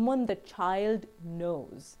by someone the child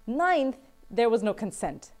knows. Ninth, there was no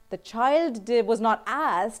consent. The child was not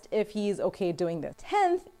asked if he's okay doing this.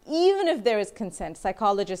 10th, even if there is consent,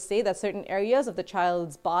 psychologists say that certain areas of the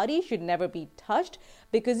child's body should never be touched,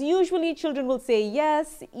 because usually children will say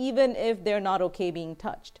yes, even if they're not okay being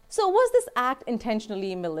touched. So was this act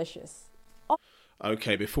intentionally malicious?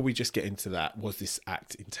 Okay, before we just get into that, was this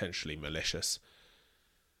act intentionally malicious?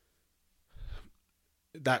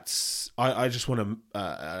 I just want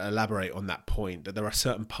to elaborate on that point, that there are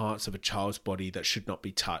certain parts of a child's body that should not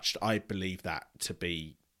be touched. I believe that to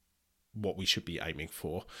be what we should be aiming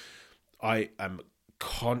for. I am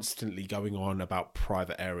constantly going on about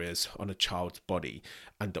private areas on a child's body,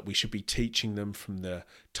 and that we should be teaching them from the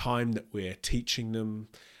time that we're teaching them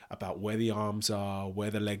about where the arms are,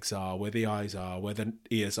 where the legs are, where the eyes are, where the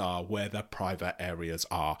ears are, where the private areas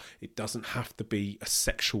are. It doesn't have to be a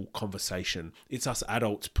sexual conversation. It's us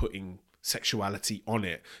adults putting sexuality on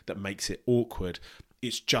it that makes it awkward.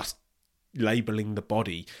 It's just labeling the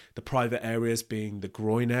body, the private areas being the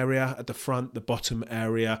groin area at the front, the bottom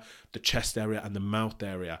area, the chest area, and the mouth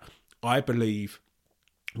area. I believe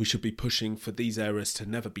we should be pushing for these areas to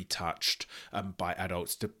never be touched by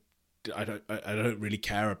adults. I don't really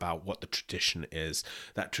care about what the tradition is.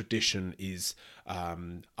 That tradition is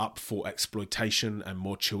up for exploitation, and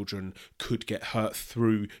more children could get hurt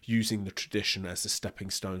through using the tradition as the stepping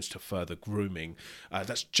stones to further grooming.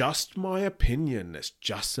 That's just my opinion. It's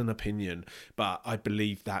just an opinion, but I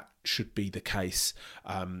believe that should be the case.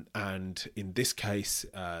 And in this case,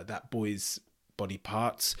 that boy's body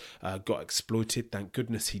parts got exploited. Thank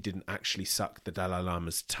goodness he didn't actually suck the Dalai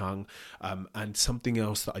Lama's tongue. And something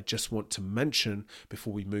else that I just want to mention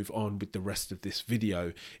before we move on with the rest of this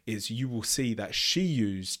video is you will see that she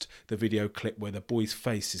used the video clip where the boy's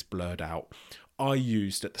face is blurred out. I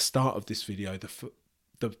used at the start of this video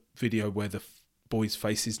the video where the boy's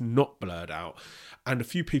face is not blurred out, and a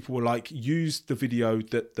few people were like, use the video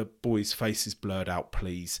that the boy's face is blurred out,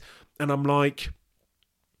 please. And I'm like,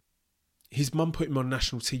 his mum put him on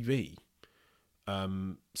national TV.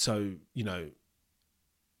 So, you know,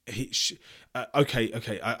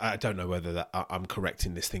 okay. I don't know whether that I'm correct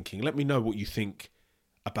in this thinking. Let me know what you think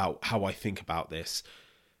about how I think about this.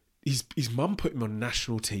 His mum put him on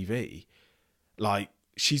national TV. Like,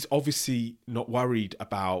 she's obviously not worried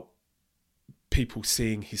about people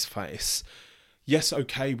seeing his face. Yes,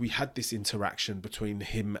 okay, we had this interaction between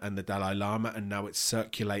him and the Dalai Lama, and now it's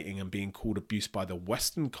circulating and being called abuse by the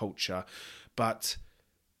Western culture, but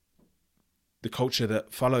the culture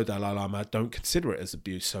that follow Dalai Lama don't consider it as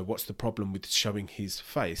abuse, so what's the problem with showing his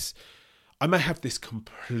face? I may have this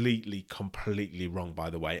completely wrong, by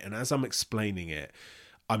the way, and as I'm explaining it,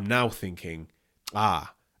 I'm now thinking, have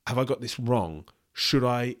I got this wrong? Should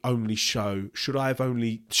I have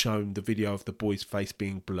only shown the video of the boy's face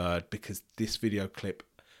being blurred, because this video clip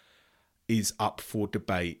is up for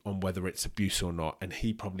debate on whether it's abuse or not, and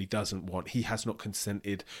he probably he has not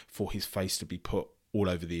consented for his face to be put all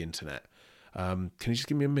over the internet. Can you just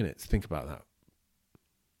give me a minute to think about that?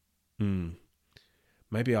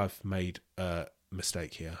 Maybe I've made a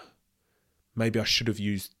mistake here. maybe I should have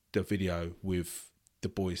used the video with the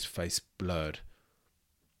boy's face blurred.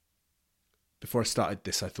 Before I started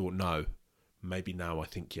this, I thought no. Maybe now I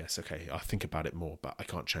think yes. Okay, I'll think about it more, but I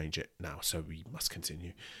can't change it now, so we must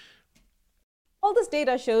continue. All this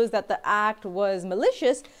data shows that the act was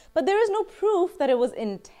malicious, but there is no proof that it was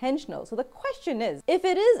intentional. So the question is, if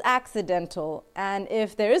it is accidental and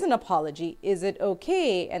if there is an apology, is it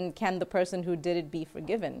okay, and can the person who did it be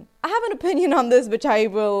forgiven? I have an opinion on this, which I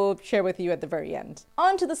will share with you at the very end.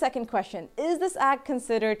 On to the second question. Is this act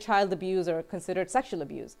considered child abuse or considered sexual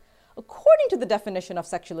abuse? According to the definition of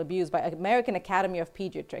sexual abuse by American Academy of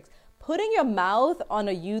Pediatrics, putting your mouth on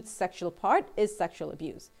a youth's sexual part is sexual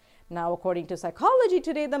abuse. Now, according to Psychology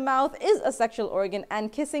Today, the mouth is a sexual organ and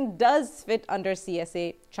kissing does fit under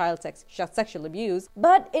CSA, child sexual abuse,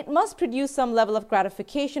 but it must produce some level of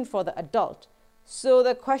gratification for the adult. So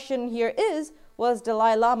the question here is, was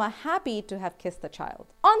Dalai Lama happy to have kissed the child?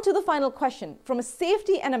 On to the final question. From a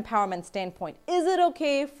safety and empowerment standpoint, is it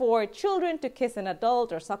okay for children to kiss an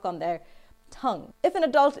adult or suck on their tongue? If an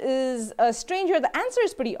adult is a stranger, the answer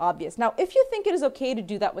is pretty obvious. Now, if you think it is okay to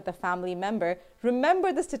do that with a family member,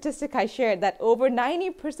 remember the statistic I shared that over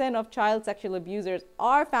 90% of child sexual abusers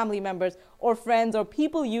are family members or friends or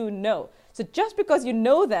people you know. So just because you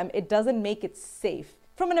know them, it doesn't make it safe.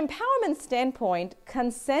 From an empowerment standpoint,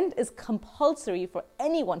 consent is compulsory for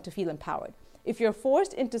anyone to feel empowered. If you're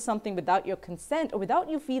forced into something without your consent or without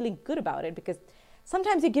you feeling good about it, because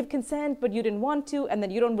sometimes you give consent, but you didn't want to, and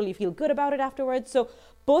then you don't really feel good about it afterwards. So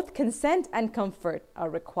both consent and comfort are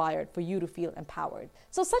required for you to feel empowered.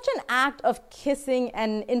 So such an act of kissing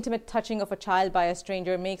and intimate touching of a child by a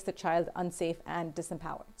stranger makes the child unsafe and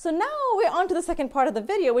disempowered. So now we're on to the second part of the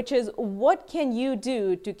video, which is what can you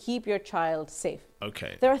do to keep your child safe?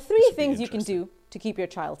 Okay. There are three things you can do to keep your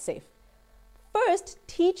child safe. First,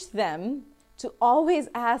 teach them to always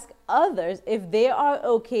ask others if they are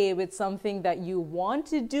okay with something that you want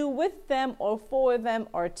to do with them or for them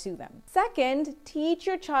or to them. Second, teach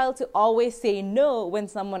your child to always say no when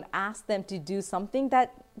someone asks them to do something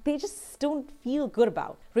that they just don't feel good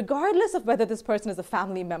about, regardless of whether this person is a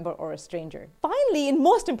family member or a stranger. Finally, and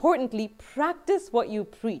most importantly, practice what you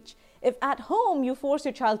preach. If at home you force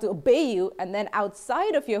your child to obey you and then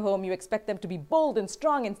outside of your home you expect them to be bold and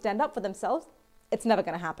strong and stand up for themselves, it's never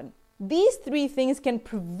going to happen. These three things can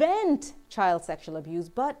prevent child sexual abuse,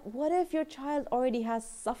 but what if your child already has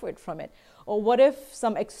suffered from it? Or what if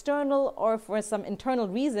some external or for some internal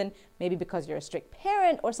reason, maybe because you're a strict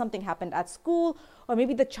parent or something happened at school, or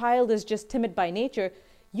maybe the child is just timid by nature,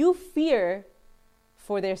 you fear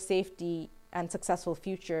for their safety and successful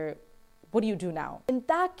future? What do you do now? In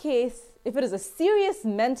that case, if it is a serious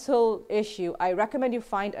mental issue, I recommend you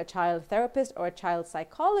find a child therapist or a child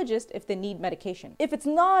psychologist if they need medication. If it's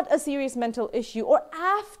not a serious mental issue or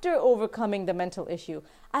after overcoming the mental issue,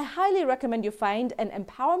 I highly recommend you find an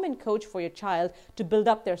empowerment coach for your child to build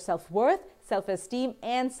up their self-worth, self-esteem,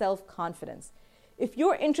 and self-confidence. If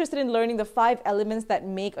you're interested in learning the 5 elements that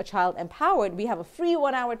make a child empowered, we have a free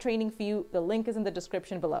 1-hour training for you. The link is in the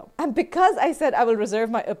description below. And because I said I will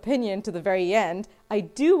reserve my opinion to the very end, I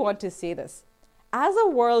do want to say this. As a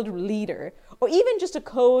world leader, or even just a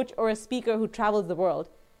coach or a speaker who travels the world,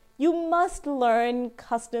 you must learn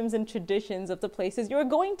customs and traditions of the places you're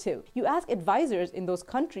going to. You ask advisors in those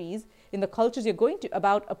countries, in the cultures you're going to,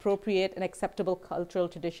 about appropriate and acceptable cultural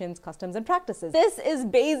traditions, customs, and practices. This is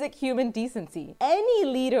basic human decency. Any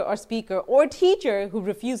leader or speaker or teacher who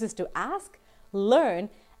refuses to ask, learn,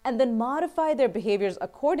 and then modify their behaviors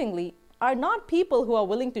accordingly are not people who are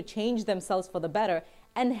willing to change themselves for the better,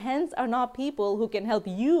 and hence are not people who can help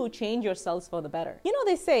you change yourselves for the better. You know,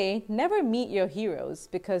 they say, never meet your heroes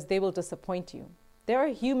because they will disappoint you. There are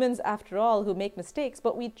humans, after all, who make mistakes,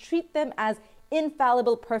 but we treat them as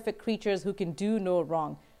infallible, perfect creatures who can do no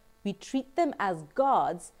wrong. We treat them as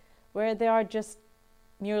gods where they are just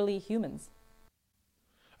merely humans.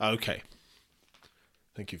 Okay.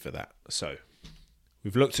 Thank you for that. So,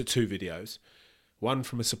 we've looked at 2 videos, one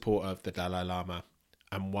from a supporter of the Dalai Lama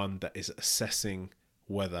and one that is assessing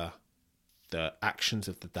whether the actions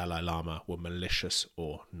of the Dalai Lama were malicious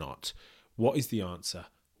or not. What is the answer?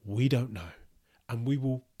 We don't know, and we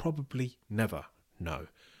will probably never know.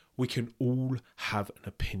 We can all have an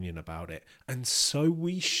opinion about it, and so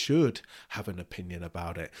we should have an opinion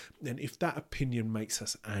about it. And if that opinion makes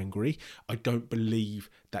us angry, I don't believe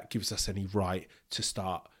that gives us any right to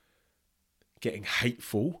start getting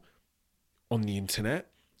hateful on the internet,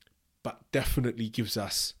 but definitely gives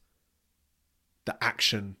us the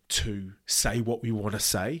action to say what we want to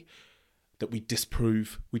say, that we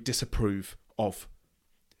disapprove of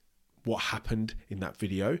what happened in that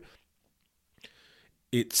video.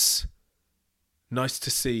 It's nice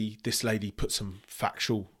to see this lady put some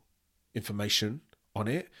factual information on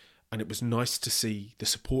it. And it was nice to see the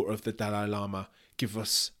supporter of the Dalai Lama give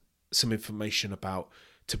us some information about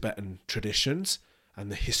Tibetan traditions and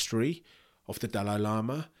the history of the Dalai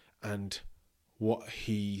Lama, and what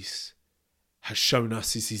has shown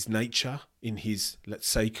us is his nature in his, let's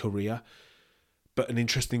say, career. But an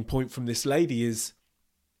interesting point from this lady is,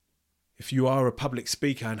 if you are a public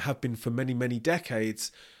speaker and have been for many, many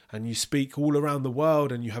decades, and you speak all around the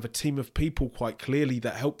world and you have a team of people quite clearly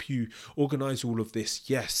that help you organise all of this,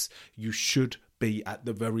 yes, you should be at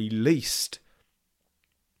the very least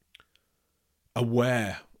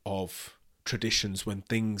aware of traditions when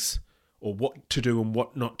things, or what to do and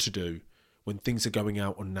what not to do when things are going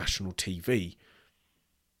out on national TV.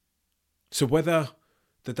 So whether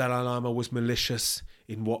the Dalai Lama was malicious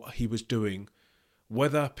in what he was doing,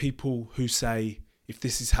 whether people who say, if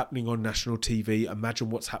this is happening on national TV, imagine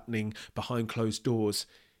what's happening behind closed doors,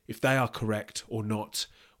 if they are correct or not,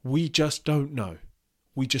 we just don't know.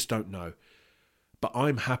 We just don't know. But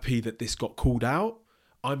I'm happy that this got called out.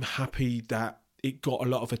 I'm happy that it got a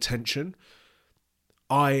lot of attention.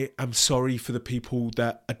 I am sorry for the people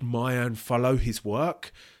that admire and follow his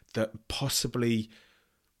work, that possibly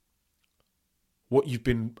what you've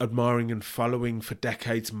been admiring and following for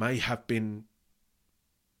decades may have been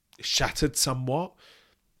shattered somewhat.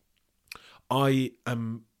 I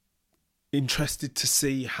am interested to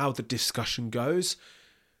see how the discussion goes.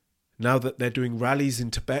 Now that they're doing rallies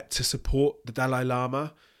in Tibet to support the Dalai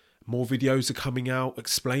Lama, more videos are coming out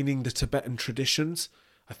explaining the Tibetan traditions.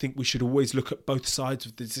 I think we should always look at both sides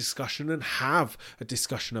of the discussion and have a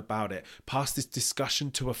discussion about it. Pass this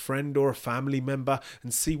discussion to a friend or a family member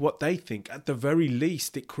and see what they think. At the very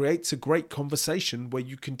least, it creates a great conversation where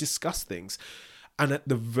you can discuss things. And at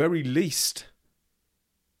the very least,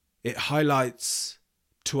 it highlights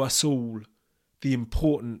to us all the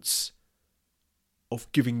importance of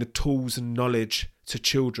giving the tools and knowledge to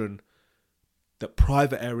children, that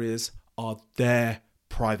private areas are their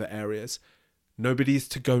private areas. Nobody is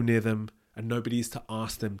to go near them, and nobody is to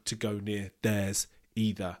ask them to go near theirs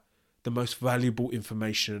either. The most valuable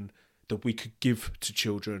information that we could give to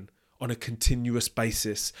children on a continuous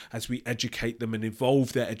basis as we educate them and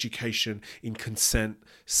evolve their education in consent,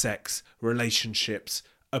 sex, relationships,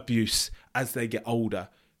 abuse as they get older.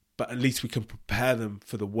 But at least we can prepare them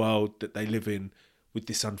for the world that they live in with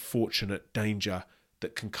this unfortunate danger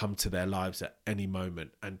that can come to their lives at any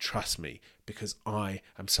moment. And trust me, because I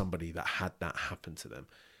am somebody that had that happen to them.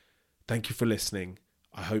 Thank you for listening.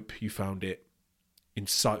 I hope you found it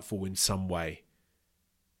insightful in some way.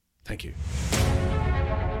 Thank you.